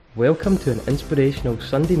Welcome to an inspirational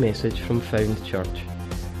Sunday message from Found Church.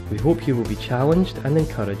 We hope you will be challenged and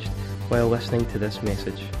encouraged while listening to this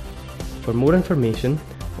message. For more information,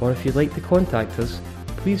 or if you'd like to contact us,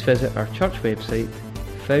 please visit our church website,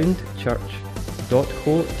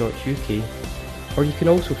 foundchurch.co.uk, or you can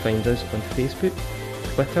also find us on Facebook,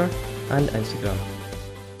 Twitter and Instagram.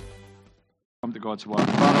 Come to God's Word.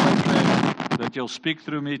 Father, I pray that you'll speak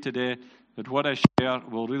through me today, that what I share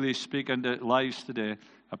will really speak into lives today.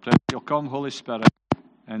 I pray that you'll come, Holy Spirit,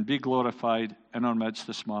 and be glorified in our midst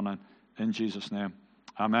this morning. In Jesus' name.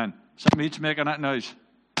 Amen. Somebody each making that noise.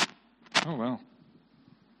 Oh, well.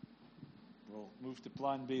 We'll move to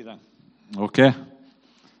plan B then. Okay.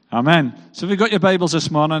 Amen. So if you've got your Bibles this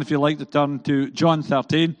morning, if you'd like to turn to John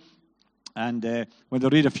 13, and want to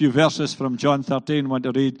read a few verses from John 13, want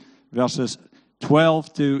to read verses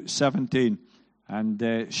 12 to 17,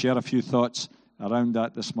 and share a few thoughts around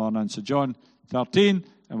that this morning. So John 13,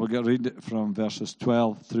 and we'll get read it from verses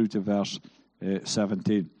 12 through to verse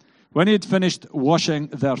 17. When he had finished washing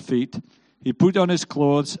their feet, he put on his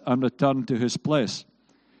clothes and returned to his place.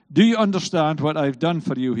 "Do you understand what I've done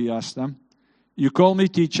for you?" he asked them. "You call me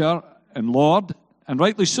teacher and Lord, and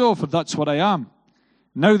rightly so, for that's what I am.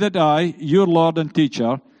 Now that I, your Lord and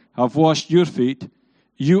teacher, have washed your feet,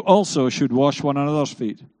 you also should wash one another's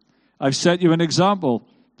feet. I've set you an example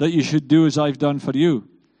that you should do as I've done for you.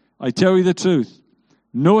 I tell you the truth,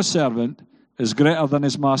 no servant is greater than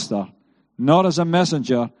his master, nor is a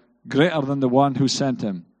messenger greater than the one who sent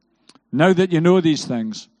him. Now that you know these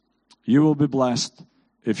things, you will be blessed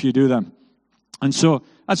if you do them." And so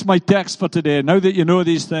that's my text for today. Now that you know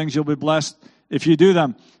these things, you'll be blessed if you do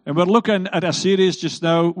them. And we're looking at a series just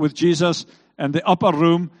now with Jesus in the upper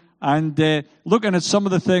room, and looking at some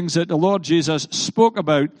of the things that the Lord Jesus spoke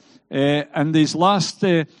about in these last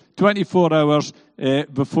 24 hours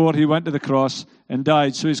before he went to the cross and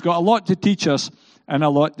died. So he's got a lot to teach us and a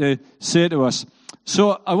lot to say to us.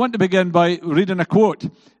 So I want to begin by reading a quote.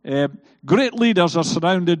 Great leaders are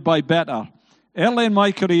surrounded by better. Early in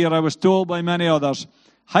my career, I was told by many others,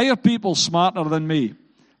 hire people smarter than me.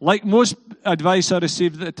 Like most advice I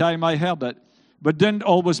received at the time, I heard it, but didn't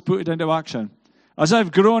always put it into action. As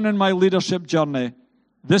I've grown in my leadership journey,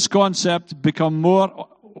 this concept become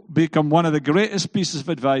one of the greatest pieces of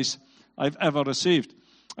advice I've ever received.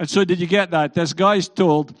 And so did you get that? This guy's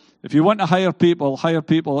told, if you want to hire people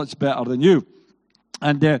that's better than you.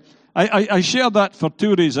 And I share that for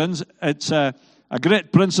two reasons. It's a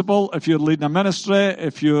great principle if you're leading a ministry,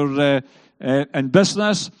 if you're in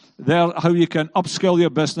business, how you can upskill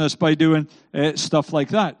your business by doing stuff like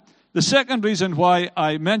that. The second reason why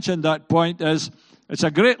I mentioned that point is it's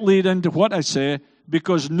a great lead into what I say,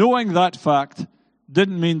 because knowing that fact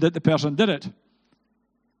didn't mean that the person did it.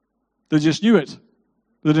 They just knew it.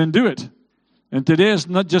 They didn't do it. And today is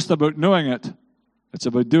not just about knowing it. It's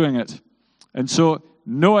about doing it. And so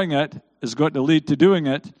knowing it has got to lead to doing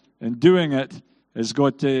it, and doing it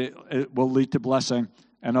will lead to blessing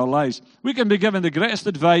in our lives. We can be given the greatest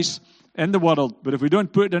advice in the world, but if we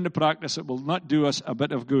don't put it into practice, it will not do us a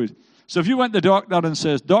bit of good. So if you went to the doctor and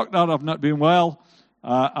says, "Doctor, I've not been well.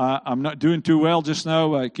 I'm not doing too well just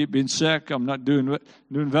now. I keep being sick. I'm not doing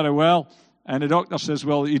very well." And the doctor says,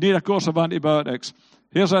 "Well, you need a course of antibiotics.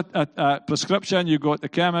 Here's a prescription. You go to the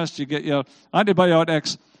chemist, you get your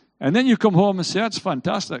antibiotics, and then you come home and say, 'That's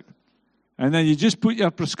fantastic.' And then you just put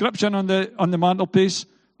your prescription on the mantelpiece,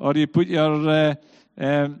 or you put your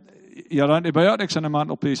antibiotics on the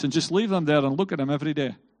mantelpiece and just leave them there and look at them every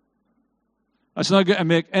day. That's not going to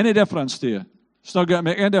make any difference to you. It's not going to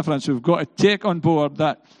make any difference. We've got to take on board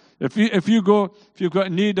that. If you've got a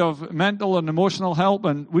need of mental and emotional help,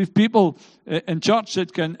 and we've people in church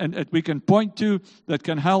that we can point to that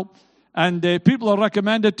can help, and people are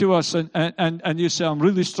recommended to us, and you say, "I'm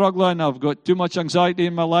really struggling. I've got too much anxiety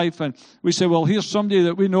in my life," and we say, "Well, here's somebody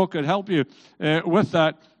that we know could help you with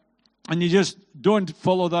that," and you just don't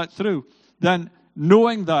follow that through, then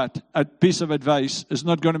knowing that a piece of advice is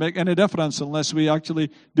not going to make any difference unless we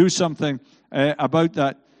actually do something about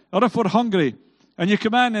that. Or if we're hungry, and you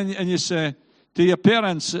come in and you say to your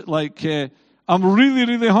parents, like, "I'm really,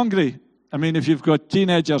 really hungry." I mean, if you've got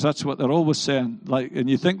teenagers, that's what they're always saying, like, and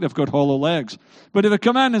you think they've got hollow legs. But if they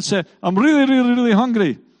come in and say, "I'm really, really, really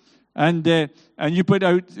hungry," and you put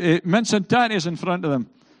out mince and tatties in front of them,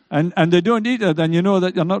 and they don't eat it, then you know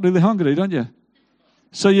that you're not really hungry, don't you?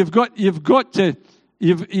 So you've got to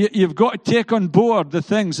take on board the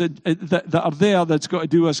things that are there that's got to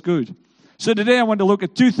do us good. So today I want to look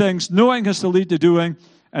at two things. Knowing has to lead to doing,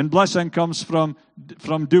 and blessing comes from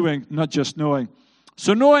doing, not just knowing.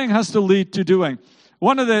 So knowing has to lead to doing.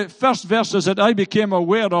 One of the first verses that I became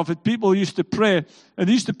aware of, that people used to pray, and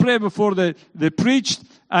they used to pray before they preached,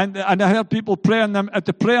 and I heard people praying them at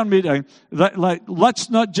the prayer meeting, that, like, let's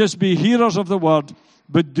not just be hearers of the word,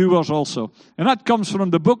 but doers also. And that comes from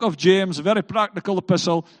the book of James, a very practical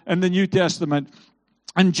epistle in the New Testament.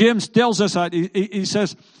 And James tells us that. He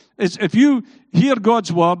says, if you hear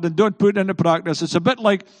God's word and don't put it into practice, it's a bit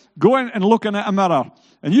like going and looking at a mirror.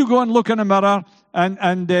 And you go and look in a mirror,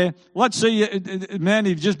 and let's say,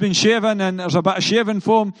 you've just been shaving, and there's a bit of shaving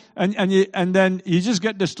foam, and then you just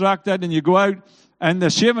get distracted, and you go out, and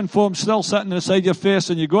the shaving foam's still sitting inside your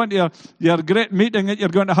face, and you go into your great meeting that you're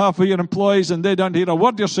going to have with your employees, and they don't hear a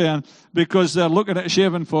word you're saying because they're looking at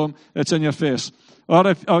shaving foam that's in your face. Or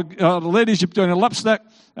ladies, you put on your lipstick,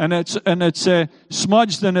 and it's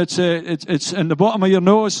smudged, and it's in the bottom of your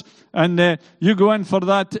nose, and you go in for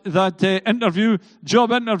that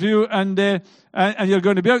job interview, and you're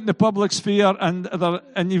going to be out in the public sphere,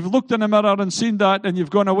 and you've looked in the mirror and seen that, and you've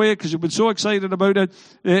gone away because you've been so excited about it,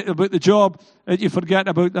 about the job, that you forget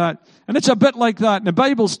about that. And it's a bit like that. And the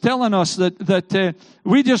Bible's telling us that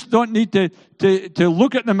we just don't need to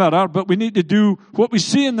look at the mirror, but we need to do what we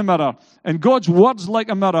see in the mirror. And God's word's like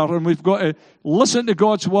a mirror, and we've got to listen to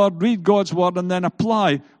God's word, read God's word, and then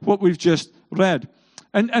apply what we've just read.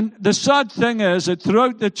 And the sad thing is that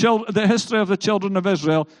throughout the history of the children of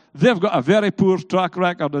Israel, they've got a very poor track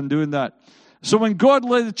record in doing that. So when God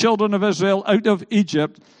led the children of Israel out of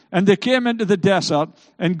Egypt, and they came into the desert,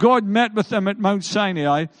 and God met with them at Mount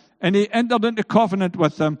Sinai, and he entered into covenant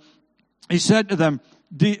with them, he said to them,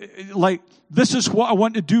 this is what I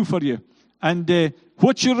want to do for you. And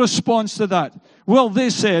what's your response to that? Well, they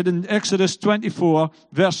said in Exodus 24,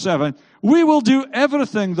 verse 7, we will do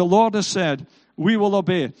everything the Lord has said. We will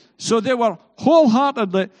obey. So they were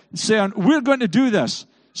wholeheartedly saying, we're going to do this.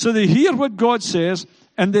 So they hear what God says,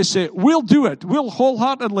 and they say, we'll do it. We'll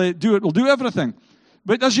wholeheartedly do it. We'll do everything.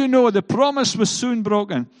 But as you know, the promise was soon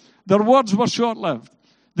broken. Their words were short-lived.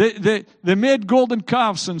 They made golden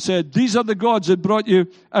calves and said, these are the gods that brought you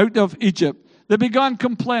out of Egypt. They began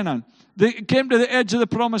complaining. They came to the edge of the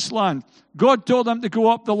promised land. God told them to go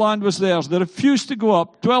up. The land was theirs. They refused to go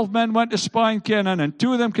up. 12 men went to spy in Canaan, and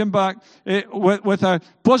 2 of them came back with a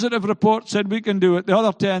positive report, said we can do it. The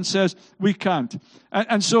other 10 says we can't.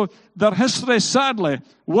 And so their history, sadly,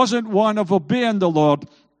 wasn't one of obeying the Lord.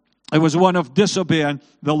 It was one of disobeying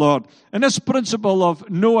the Lord. And this principle of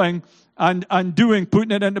knowing and doing,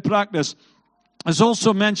 putting it into practice, is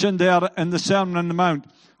also mentioned there in the Sermon on the Mount,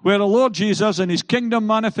 where the Lord Jesus in his kingdom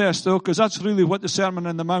manifesto, because that's really what the Sermon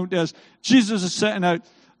on the Mount is, Jesus is setting out,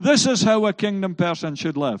 this is how a kingdom person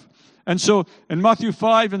should live. And so in Matthew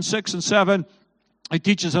 5 and 6 and 7, he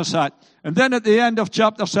teaches us that. And then at the end of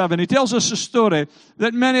chapter 7, he tells us a story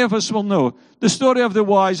that many of us will know, the story of the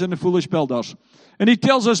wise and the foolish builders. And he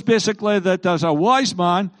tells us basically that there's a wise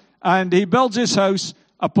man, and he builds his house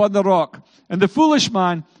upon the rock. And the foolish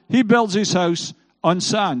man, he builds his house on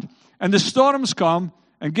sand. And the storms come,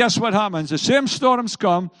 and guess what happens? The same storms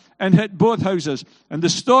come and hit both houses. And the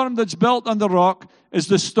storm that's built on the rock is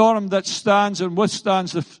the storm that stands and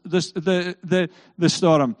withstands the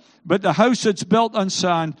storm. But the house that's built on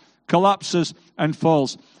sand collapses and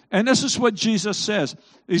falls. And this is what Jesus says.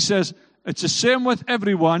 He says, it's the same with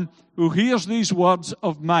everyone who hears these words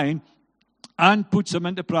of mine and puts them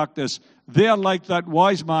into practice. They are like that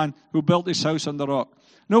wise man who built his house on the rock.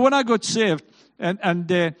 Now, when I got saved,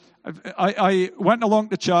 I went along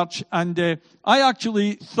to church, and I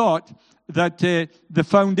actually thought that the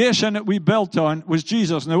foundation that we built on was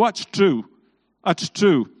Jesus. Now, that's true. That's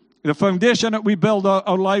true. The foundation that we build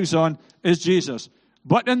our lives on is Jesus.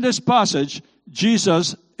 But in this passage,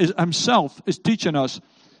 Jesus himself is teaching us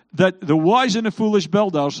that the wise and the foolish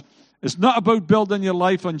builders is not about building your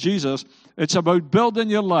life on Jesus. It's about building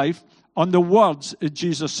your life on the words that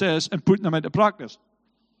Jesus says and putting them into practice.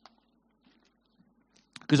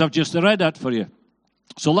 Because I've just read that for you.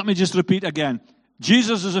 So let me just repeat again.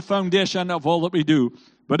 Jesus is the foundation of all that we do.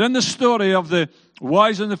 But in the story of the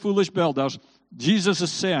wise and the foolish builders, Jesus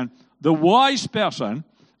is saying the wise person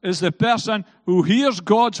is the person who hears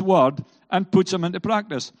God's word and puts them into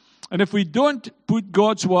practice. And if we don't put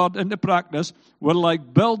God's word into practice, we're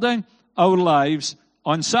like building our lives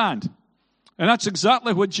on sand. And that's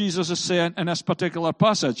exactly what Jesus is saying in this particular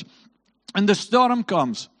passage. And the storm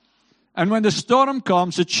comes. And when the storm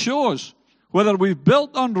comes, it shows whether we've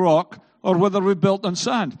built on rock or whether we've built on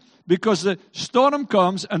sand. Because the storm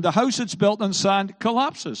comes and the house that's built on sand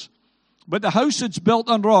collapses. But the house that's built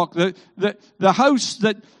on rock, the house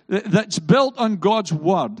that's built on God's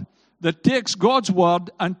word, that takes God's word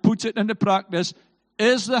and puts it into practice,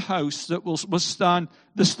 is the house that will withstand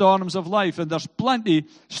the storms of life. And there's plenty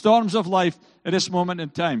storms of life at this moment in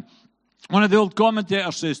time. One of the old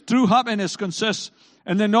commentators says, true happiness consists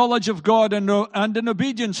in the knowledge of God and in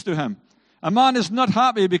obedience to Him. A man is not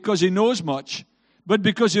happy because he knows much, but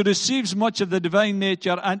because he receives much of the divine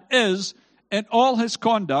nature and is, in all his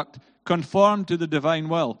conduct, conformed to the divine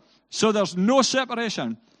will. So there's no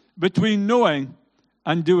separation between knowing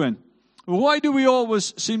and doing. Why do we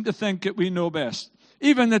always seem to think that we know best?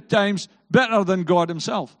 Even at times better than God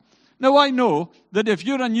Himself. Now I know that if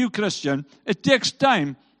you're a new Christian, it takes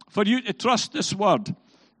time for you to trust this word.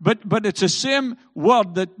 But it's the same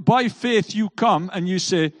word that by faith you come and you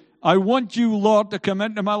say, I want you, Lord, to come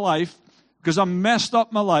into my life because I'm messed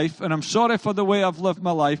up my life and I'm sorry for the way I've lived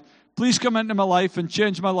my life. Please come into my life and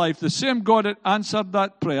change my life. The same God that answered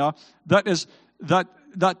that prayer,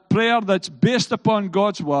 that prayer that's based upon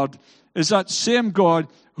God's word, is that same God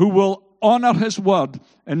who will honor His word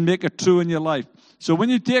and make it true in your life. So when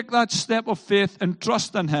you take that step of faith and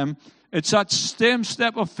trust in Him, it's that same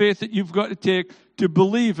step of faith that you've got to take to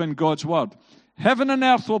believe in God's word. Heaven and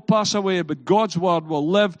earth will pass away, but God's word will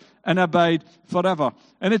live and abide forever.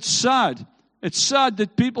 And it's sad. It's sad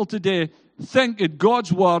that people today think that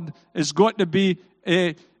God's word is going to be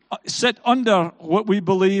sit under what we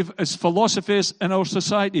believe is philosophies in our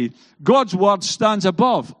society. God's word stands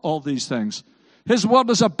above all these things. His word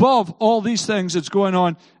is above all these things that's going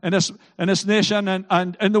on in this nation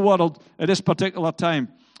and in the world at this particular time.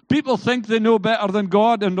 People think they know better than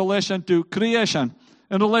God in relation to creation,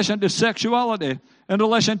 in relation to sexuality, in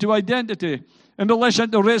relation to identity, in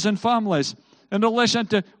relation to raising families, in relation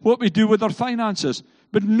to what we do with our finances.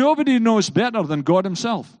 But nobody knows better than God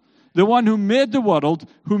Himself. The one who made the world,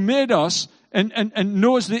 who made us, and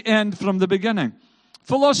knows the end from the beginning.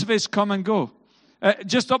 Philosophies come and go.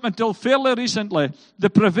 Just up until fairly recently, the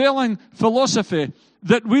prevailing philosophy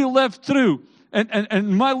that we lived through,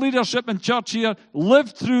 and my leadership in church here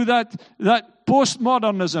lived through that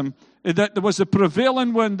postmodernism that was the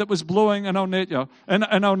prevailing wind that was blowing in our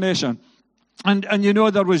nation. And you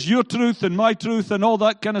know, there was your truth and my truth and all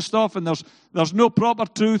that kind of stuff, and there's no proper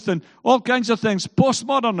truth and all kinds of things.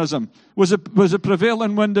 Postmodernism was a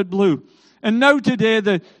prevailing wind that blew. And now today,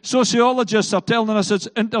 the sociologists are telling us it's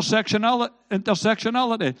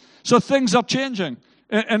intersectionality. So things are changing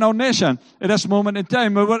in our nation at this moment in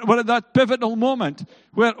time. We're at that pivotal moment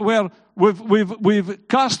where we've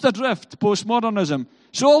cast adrift postmodernism.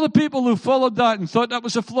 So all the people who followed that and thought that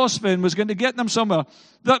was a philosophy and was going to get them somewhere,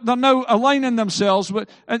 they're now aligning themselves with,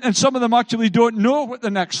 and some of them actually don't know what the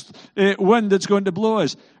next wind that's going to blow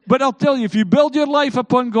is. But I'll tell you, if you build your life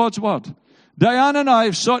upon God's word, Diane and I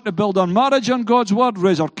have sought to build our marriage on God's word,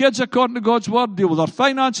 raise our kids according to God's word, deal with our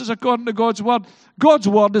finances according to God's word. God's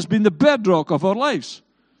word has been the bedrock of our lives.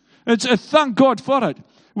 Thank God for it.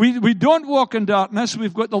 We don't walk in darkness.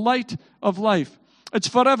 We've got the light of life. It's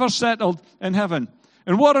forever settled in heaven.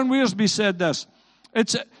 And Warren Wiersbe said this.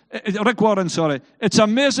 Rick Warren, sorry. It's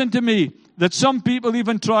amazing to me that some people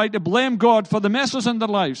even try to blame God for the messes in their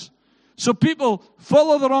lives. So people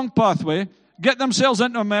follow the wrong pathway, get themselves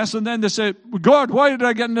into a mess, and then they say, God, why did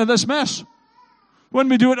I get into this mess? When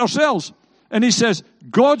we do it ourselves. And he says,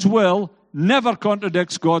 God's will never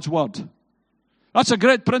contradicts God's word. That's a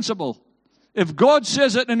great principle. If God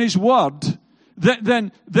says it in His word,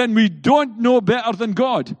 then we don't know better than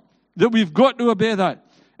God. That we've got to obey that.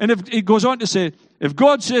 And if he goes on to say, if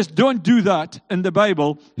God says don't do that in the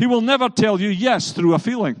Bible, He will never tell you yes through a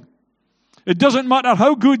feeling. It doesn't matter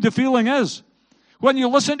how good the feeling is. When you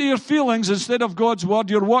listen to your feelings instead of God's word,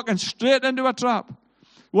 you're walking straight into a trap.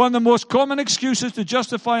 One of the most common excuses to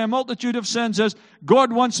justify a multitude of sins is,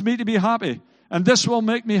 God wants me to be happy, and this will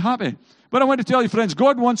make me happy. But I want to tell you, friends,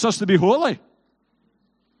 God wants us to be holy.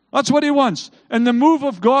 That's what He wants. And the move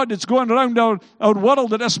of God that's going around our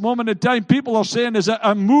world at this moment in time, people are saying is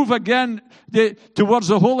a move again towards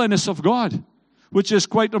the holiness of God, which is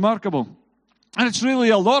quite remarkable. And it's really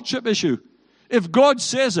a lordship issue. If God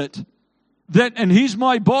says it, and He's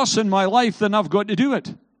my boss in my life, then I've got to do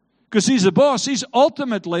it. Because He's the boss. He's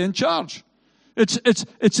ultimately in charge.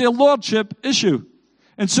 It's a lordship issue.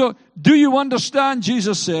 And so, do you understand,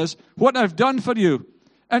 Jesus says, what I've done for you?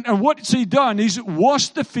 And what's He done? He's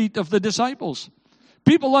washed the feet of the disciples.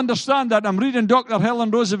 People understand that. I'm reading Dr.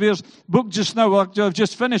 Helen Roosevelt's book just now. I've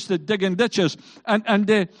just finished it, Digging Ditches.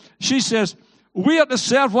 And she says, we are to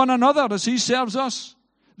serve one another as He serves us.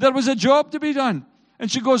 There was a job to be done. And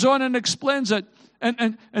she goes on and explains it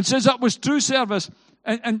and says that was true service.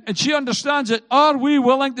 And she understands it. Are we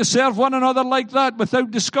willing to serve one another like that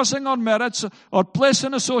without discussing our merits or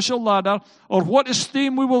placing a social ladder or what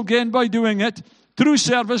esteem we will gain by doing it? True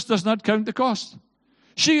service does not count the cost.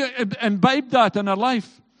 She imbibed that in her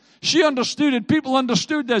life. She understood it. People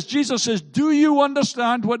understood this. Jesus says, do you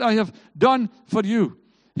understand what I have done for you?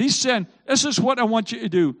 He's saying, this is what I want you to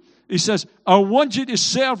do. He says, I want you to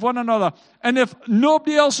serve one another. And if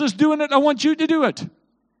nobody else is doing it, I want you to do it.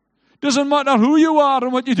 Doesn't matter who you are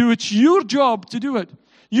and what you do. It's your job to do it.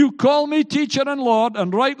 You call me teacher and Lord,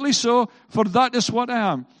 and rightly so, for that is what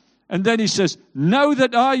I am. And then he says, now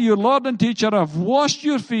that I, your Lord and teacher, have washed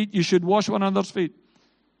your feet, you should wash one another's feet.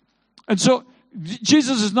 And so,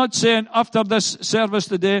 Jesus is not saying after this service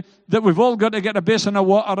today that we've all got to get a basin of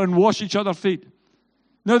water and wash each other's feet.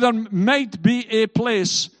 Now, there might be a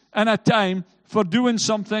place and a time for doing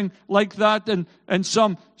something like that and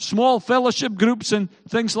some small fellowship groups and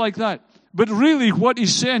things like that. But really what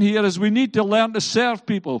he's saying here is we need to learn to serve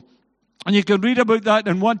people. And you can read about that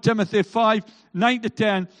in 1 Timothy 5, 9 to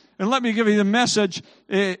 10. And let me give you the message,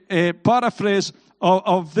 a paraphrase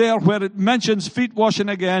of there where it mentions feet washing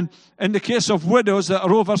again in the case of widows that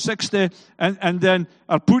are over 60 and then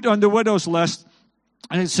are put on the widows list.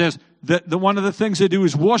 And it says that one of the things they do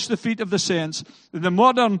is wash the feet of the saints. The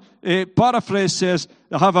modern paraphrase says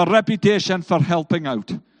they have a reputation for helping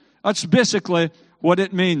out. That's basically what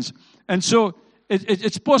it means. And so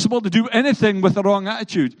it's possible to do anything with the wrong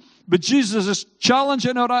attitude. But Jesus is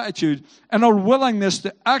challenging our attitude and our willingness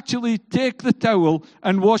to actually take the towel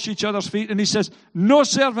and wash each other's feet. And he says, no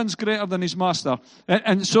servant's greater than his master.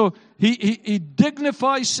 And so he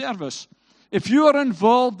dignifies service. If you are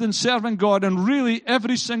involved in serving God, and really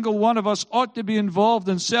every single one of us ought to be involved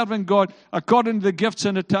in serving God according to the gifts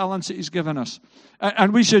and the talents that he's given us.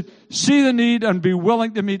 And we should see the need and be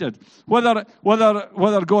willing to meet it. Whether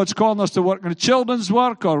God's calling us to work in children's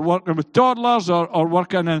work, or working with toddlers, or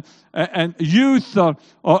working in youth,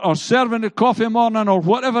 or serving at coffee morning, or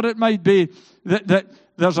whatever it might be, that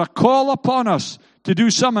there's a call upon us to do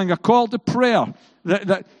something, a call to prayer.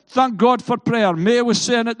 Thank God for prayer. May was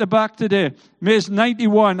saying at the back today. May's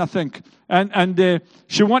 91, I think. And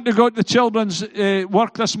she wanted to go to the children's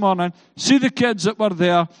work this morning, see the kids that were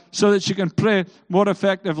there, so that she can pray more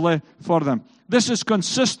effectively for them. This is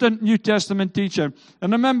consistent New Testament teaching.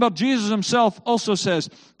 And remember, Jesus himself also says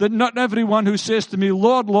that not everyone who says to me,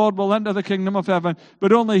 Lord, Lord, will enter the kingdom of heaven,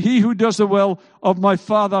 but only he who does the will of my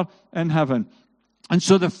Father in heaven. And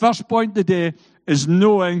so the first point today is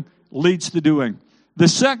knowing leads to doing. The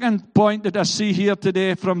second point that I see here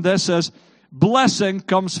today from this is blessing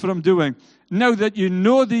comes from doing. Now that you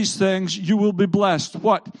know these things, you will be blessed.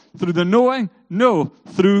 What? Through the knowing? No,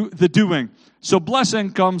 through the doing. So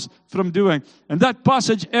blessing comes from doing. And that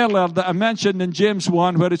passage earlier that I mentioned in James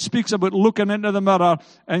 1, where it speaks about looking into the mirror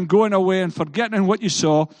and going away and forgetting what you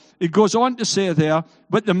saw, it goes on to say there,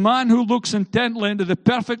 but the man who looks intently into the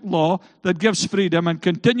perfect law that gives freedom and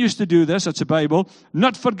continues to do this, that's the Bible,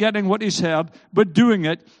 not forgetting what he's heard, but doing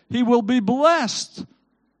it, he will be blessed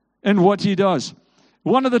in what he does.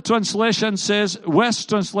 One of the translations says, West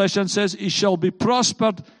translation says, he shall be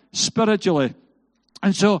prospered spiritually.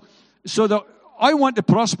 And so I want to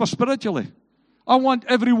prosper spiritually. I want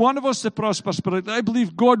every one of us to prosper spiritually. I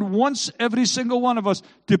believe God wants every single one of us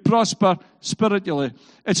to prosper spiritually.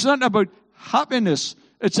 It's not about happiness.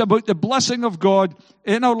 It's about the blessing of God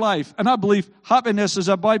in our life. And I believe happiness is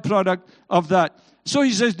a byproduct of that. So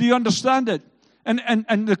he says, do you understand it?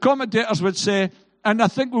 And the commentators would say, and I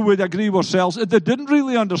think we would agree with ourselves, they didn't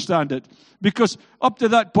really understand it. Because up to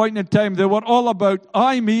that point in time, they were all about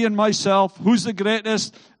I, me, and myself, who's the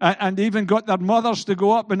greatest, and even got their mothers to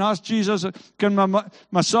go up and ask Jesus, can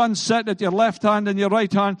my son sit at your left hand and your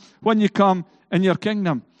right hand when you come in your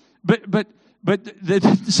kingdom? But they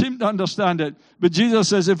didn't seem to understand it. But Jesus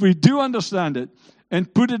says, if we do understand it,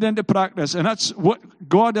 and put it into practice. And that's what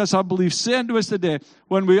God is, I believe, saying to us today.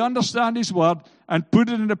 When we understand his word and put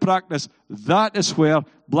it into practice, that is where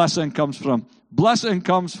blessing comes from. Blessing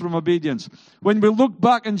comes from obedience. When we look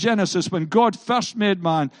back in Genesis, when God first made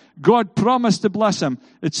man, God promised to bless him.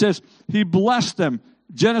 It says he blessed him.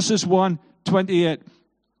 Genesis 1:28.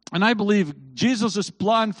 And I believe Jesus'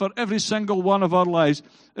 plan for every single one of our lives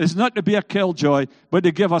is not to be a killjoy, but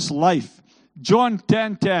to give us life. John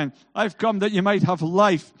 10:10, I've come that you might have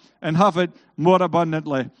life and have it more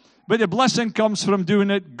abundantly. But the blessing comes from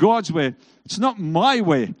doing it God's way. It's not my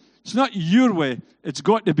way. It's not your way. It's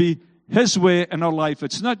got to be his way in our life.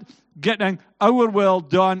 It's not getting our will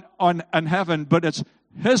done in heaven, but it's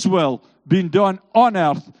his will being done on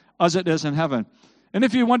earth as it is in heaven. And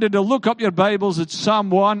if you wanted to look up your Bibles at Psalm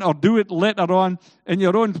 1 or do it later on in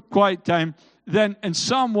your own quiet time, then in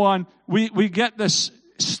Psalm 1, we get this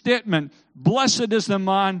statement, blessed is the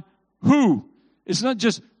man who. It's not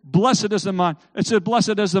just blessed is the man. It says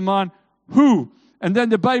blessed is the man who. And then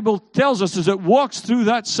the Bible tells us as it walks through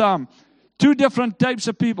that psalm, two different types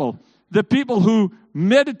of people. The people who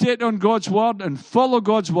meditate on God's word and follow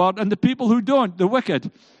God's word, and the people who don't, the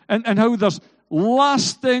wicked. And how there's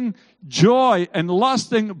lasting joy and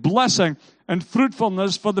lasting blessing and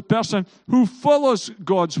fruitfulness for the person who follows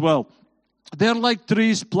God's will. They're like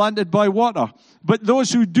trees planted by water. But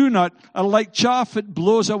those who do not are like chaff it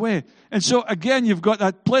blows away. And so again, you've got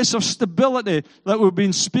that place of stability that we've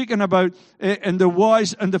been speaking about in the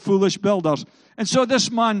wise and the foolish builders. And so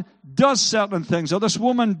this man does certain things, or this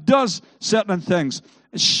woman does certain things,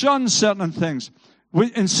 shuns certain things.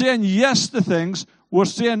 In saying yes to things, we're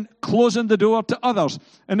saying closing the door to others.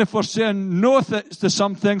 And if we're saying no to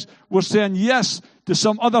some things, we're saying yes to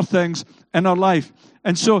some other things in our life.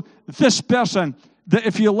 And so this person,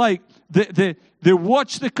 if you like, they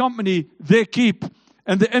watch the company they keep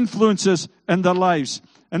and the influences in their lives.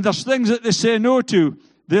 And there's things that they say no to.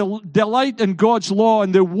 They'll delight in God's law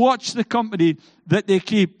and they watch the company that they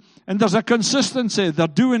keep. And there's a consistency. They're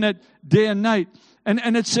doing it day and night.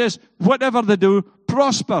 And it says, whatever they do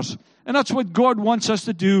prospers. And that's what God wants us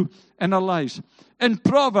to do in our lives. In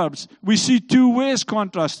Proverbs, we see two ways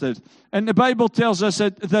contrasted. And the Bible tells us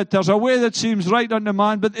that there's a way that seems right unto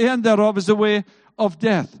man, but the end thereof is the way of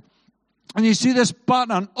death. And you see this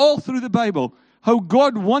pattern all through the Bible, how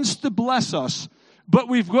God wants to bless us, but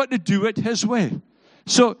we've got to do it His way.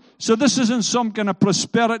 So this isn't some kind of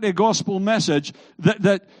prosperity gospel message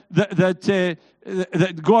that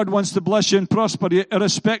God wants to bless you and prosper you,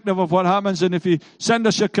 irrespective of what happens, and if you send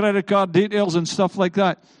us your credit card details and stuff like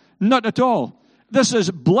that. Not at all. This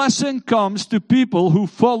is blessing comes to people who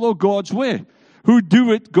follow God's way, who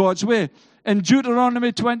do it God's way. In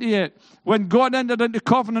Deuteronomy 28, when God entered into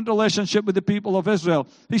covenant relationship with the people of Israel,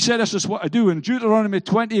 He said, this is what I do. And Deuteronomy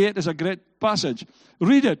 28 is a great passage.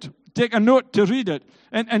 Read it. Take a note to read it.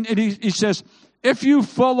 And he says, if you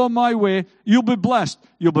follow my way, you'll be blessed.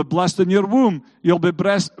 You'll be blessed in your womb. You'll be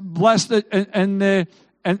blessed in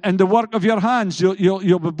the work of your hands.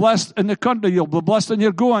 You'll be blessed in the country. You'll be blessed in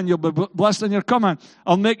your going. You'll be blessed in your coming.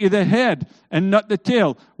 I'll make you the head and not the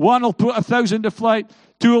tail. One will put 1,000 to flight.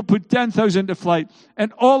 Two will put 10,000 to flight.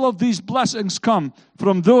 And all of these blessings come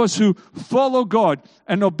from those who follow God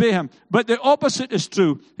and obey Him. But the opposite is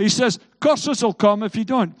true. He says, curses will come if you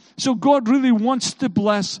don't. So God really wants to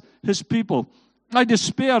bless His people. I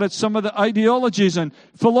despair at some of the ideologies and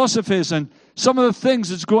philosophies and some of the things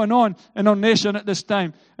that's going on in our nation at this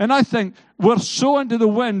time. And I think we're so into the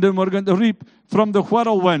wind and we're going to reap from the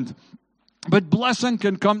whirlwind. But blessing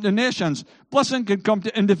can come to nations. Blessing can come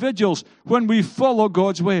to individuals when we follow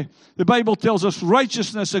God's way. The Bible tells us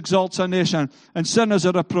righteousness exalts a nation and sin is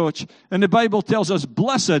a reproach. And the Bible tells us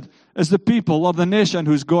blessed is the people or the nation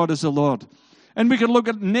whose God is the Lord. And we can look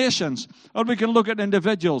at nations, or we can look at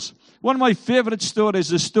individuals. One of my favorite stories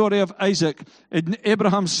is the story of Isaac,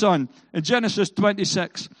 Abraham's son, in Genesis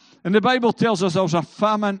 26. And the Bible tells us there was a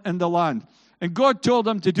famine in the land. And God told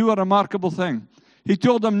him to do a remarkable thing. He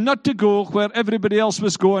told him not to go where everybody else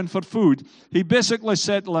was going for food. He basically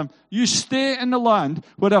said to him, you stay in the land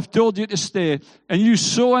where I've told you to stay, and you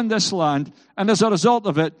sow in this land, and as a result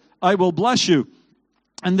of it, I will bless you.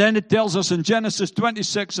 And then it tells us in Genesis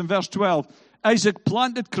 26 and verse 12, Isaac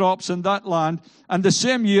planted crops in that land, and the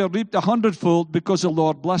same year reaped 100-fold because the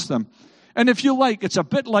Lord blessed him. And if you like, it's a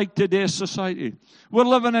bit like today's society. We're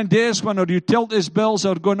living in days when our utilities bills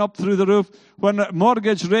are going up through the roof, when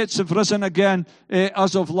mortgage rates have risen again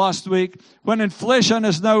as of last week, when inflation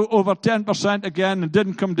is now over 10% again and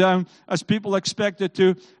didn't come down as people expected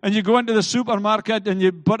to. And you go into the supermarket and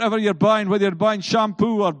whatever you're buying, whether you're buying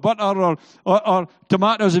shampoo or butter or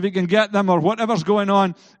tomatoes if you can get them, or whatever's going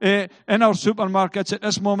on in our supermarkets at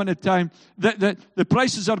this moment in time, the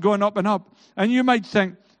prices are going up and up. And you might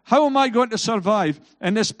think, how am I going to survive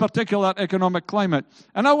in this particular economic climate?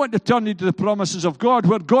 And I want to turn you to the promises of God,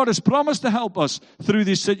 where God has promised to help us through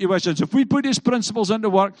these situations. If we put His principles into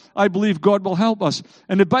work, I believe God will help us.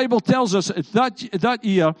 And the Bible tells us that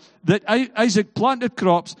year that Isaac planted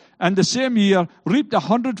crops, and the same year reaped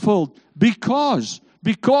 100-fold because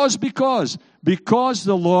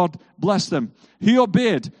the Lord blessed him. He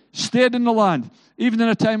obeyed, stayed in the land, even in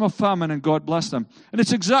a time of famine, and God blessed him. And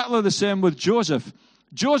it's exactly the same with Joseph.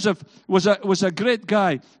 Joseph was a great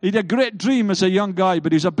guy. He had a great dream as a young guy,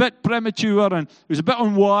 but he was a bit premature and he was a bit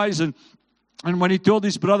unwise. And when he told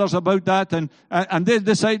his brothers about that, and they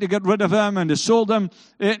decided to get rid of him, and they sold him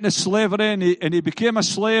into slavery, and he became a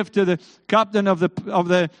slave to the captain of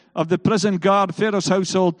the the prison guard, Pharaoh's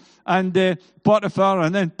household, and Potiphar.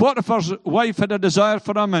 And then Potiphar's wife had a desire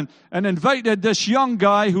for him and invited this young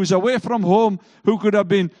guy who's away from home, who could have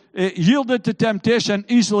been yielded to temptation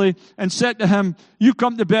easily, and said to him, you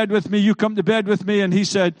come to bed with me, you come to bed with me. And he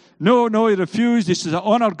said, no, he refused. He says, I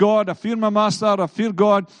honor God, I fear my master, I fear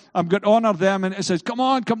God, I'm going to honor them. And he says, come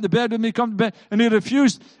on, come to bed with me, come to bed. And he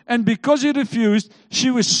refused. And because he refused,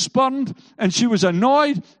 she was spurned and she was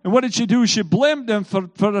annoyed. And what did she do? She blamed him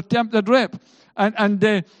for attempted rape.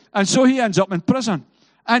 And so he ends up in prison.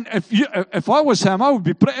 And if I was him, I would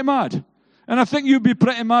be pretty mad. And I think you'd be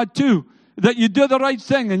pretty mad too, that you do the right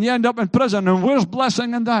thing and you end up in prison. And where's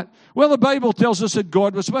blessing in that? Well, the Bible tells us that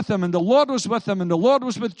God was with him, and the Lord was with him, and the Lord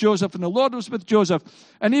was with Joseph, and the Lord was with Joseph.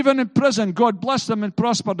 And even in prison, God blessed him and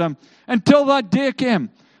prospered him until that day came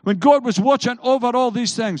when God was watching over all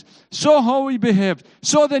these things, saw how he behaved,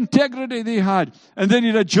 saw the integrity they had, and then he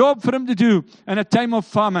had a job for him to do in a time of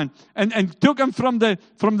famine, and took him from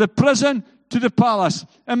the prison to the palace.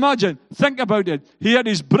 Imagine, think about it. He had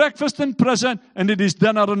his breakfast in prison and had his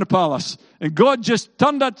dinner in the palace. And God just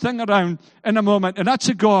turned that thing around in a moment. And that's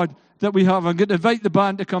a God that we have. I'm going to invite the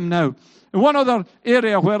band to come now. And one other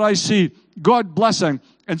area where I see God blessing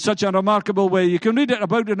in such a remarkable way, you can read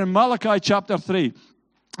about it in Malachi chapter 3.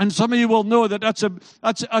 And some of you will know that that's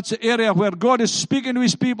an area where God is speaking to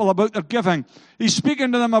his people about their giving. He's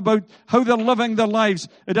speaking to them about how they're living their lives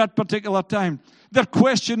at that particular time. They're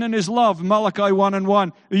questioning his love, Malachi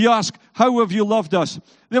 1:1. He asks, how have you loved us?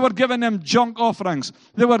 They were giving him junk offerings.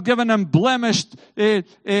 They were giving him blemished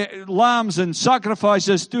lambs and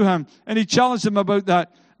sacrifices to him. And he challenged them about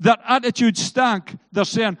that. Their attitude stank. They're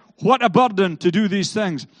saying, what a burden to do these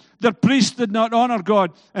things. Their priests did not honor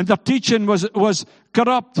God, and their teaching was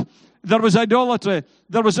corrupt. There was idolatry.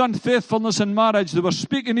 There was unfaithfulness in marriage. They were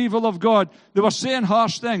speaking evil of God. They were saying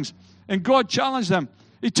harsh things. And God challenged them.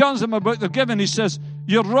 He tells them about their giving. He says,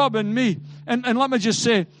 you're robbing me. And let me just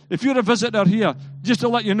say, if you're a visitor here, just to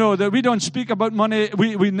let you know that we don't speak about money.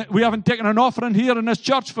 We haven't taken an offering here in this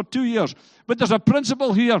church for 2 years. But there's a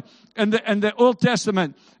principle here in the Old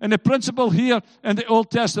Testament. And the principle here in the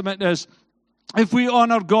Old Testament is, if we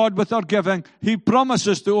honor God with our giving, he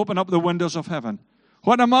promises to open up the windows of heaven.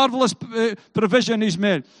 What a marvelous provision he's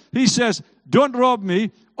made. He says, don't rob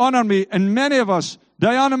me, honor me. And many of us,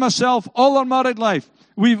 Diana and myself, all our married life,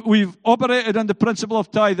 we've operated on the principle of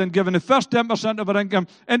tithe and given the first 10% of our income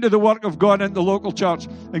into the work of God, into the local church,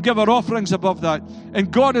 and give our offerings above that.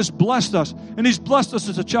 And God has blessed us, and he's blessed us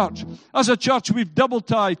as a church. As a church, we've double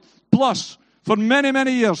tithe, plus for many,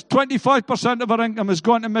 many years. 25% of our income has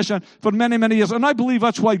gone to mission for many, many years. And I believe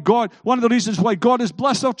that's why one of the reasons why God has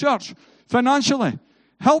blessed our church financially,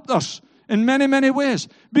 helped us in many, many ways,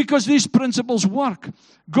 because these principles work.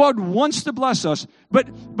 God wants to bless us, but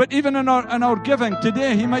even in our giving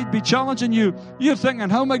today, he might be challenging you. You're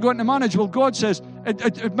thinking, how am I going to manage? Well, God says,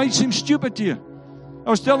 it might seem stupid to you.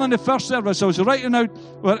 I was telling the first service, I was writing out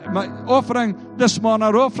my offering this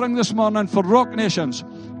morning for Rock Nations.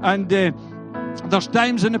 And there's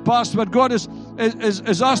times in the past where God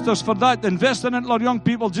has asked us for that, investing into our young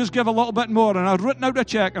people, just give a little bit more. And I've written out a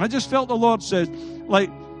check, and I just felt the Lord says,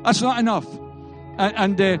 that's not enough.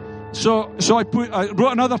 So I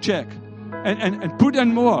wrote another check and put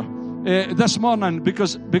in more this morning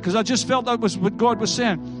because I just felt that was what God was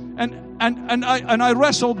saying. And I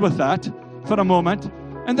wrestled with that for a moment.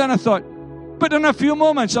 And then I thought, but in a few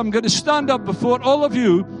moments I'm going to stand up before all of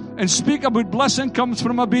you and speak about blessing comes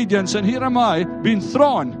from obedience. And here am I being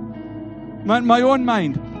thrown my own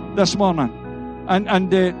mind this morning.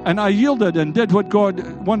 And I yielded and did what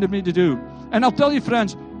God wanted me to do. And I'll tell you,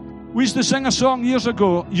 friends, we used to sing a song years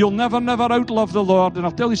ago, you'll never, never outlove the Lord. And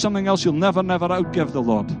I'll tell you something else, you'll never, never outgive the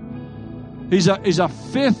Lord. He's a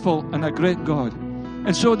faithful and a great God.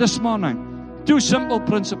 And so this morning, 2 simple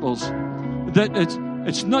principles, that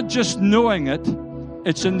it's not just knowing it,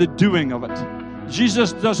 it's in the doing of it.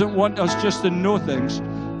 Jesus doesn't want us just to know things,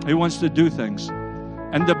 he wants to do things.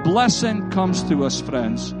 And the blessing comes to us,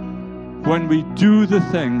 friends, when we do the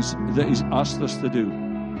things that he's asked us to do.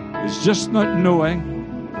 It's just not knowing,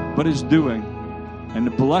 but it's doing. And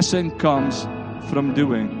the blessing comes from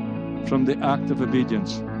doing, from the act of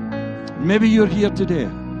obedience. Maybe you're here today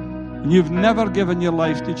and you've never given your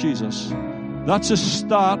life to Jesus. That's a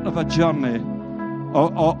start of a journey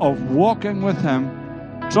of walking with him,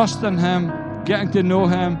 trusting him, getting to know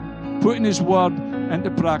him, putting his word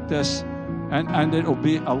into practice, and it'll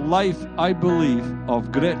be a life, I believe,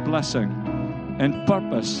 of great blessing and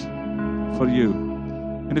purpose for you.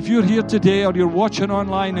 And if you're here today or you're watching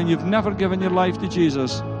online and you've never given your life to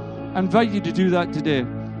Jesus, I invite you to do that today.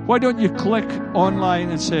 Why don't you click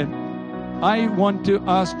online and say, I want to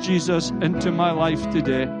ask Jesus into my life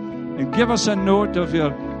today. And give us a note of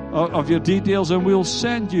your details, and we'll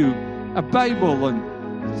send you a Bible and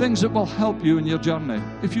things that will help you in your journey,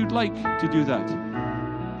 if you'd like to do that.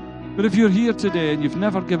 But if you're here today and you've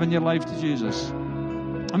never given your life to Jesus,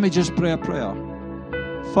 let me just pray a prayer.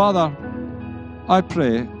 Father, I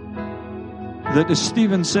pray that as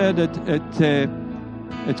Stephen said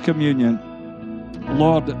at communion,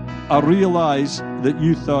 Lord, I realize that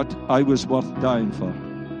you thought I was worth dying for,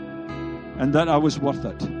 and that I was worth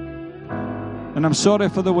it. And I'm sorry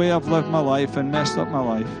for the way I've lived my life and messed up my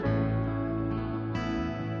life.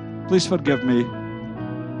 Please forgive me.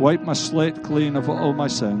 Wipe my slate clean of all my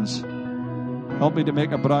sins. Help me to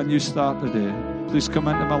make a brand new start today. Please come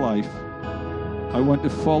into my life. I want to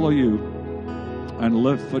follow you and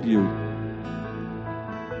live for you.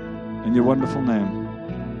 In your wonderful name.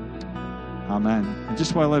 Amen. And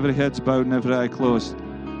just while every head's bowed and every eye closed,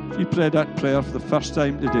 if you prayed that prayer for the first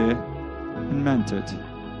time today and meant it,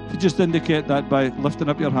 if you just indicate that by lifting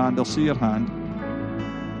up your hand, I'll see your hand.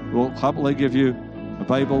 We'll happily give you a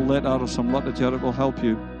Bible, letter, or some literature that will help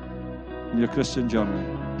you in your Christian journey.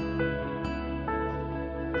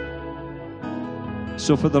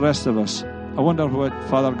 So for the rest of us, I wonder what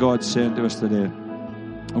Father God's saying to us today.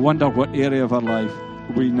 I wonder what area of our life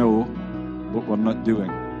we know but we're not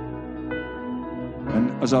doing.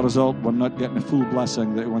 And as a result, we're not getting the full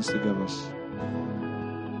blessing that He wants to give us.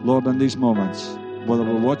 Lord, in these moments, whether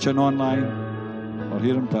we're watching online or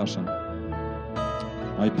here in person,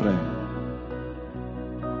 I pray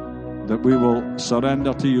that we will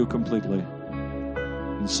surrender to you completely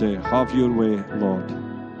and say, have your way, Lord.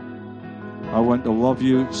 I want to love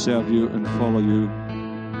you, serve you, and follow you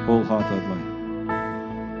wholeheartedly.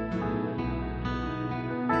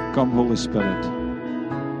 Come, Holy Spirit.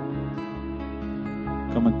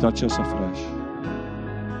 Come and touch us afresh.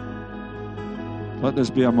 Let this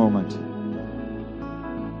be a moment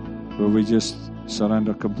where we just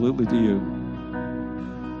surrender completely to you.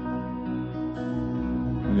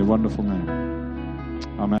 In your wonderful name.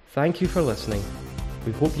 Amen. Thank you for listening.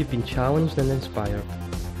 We hope you've been challenged and inspired.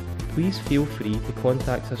 Please feel free to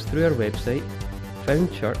contact us through our website,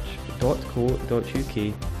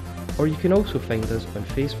 foundchurch.co.uk, or you can also find us on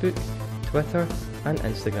Facebook, Twitter and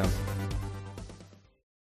Instagram.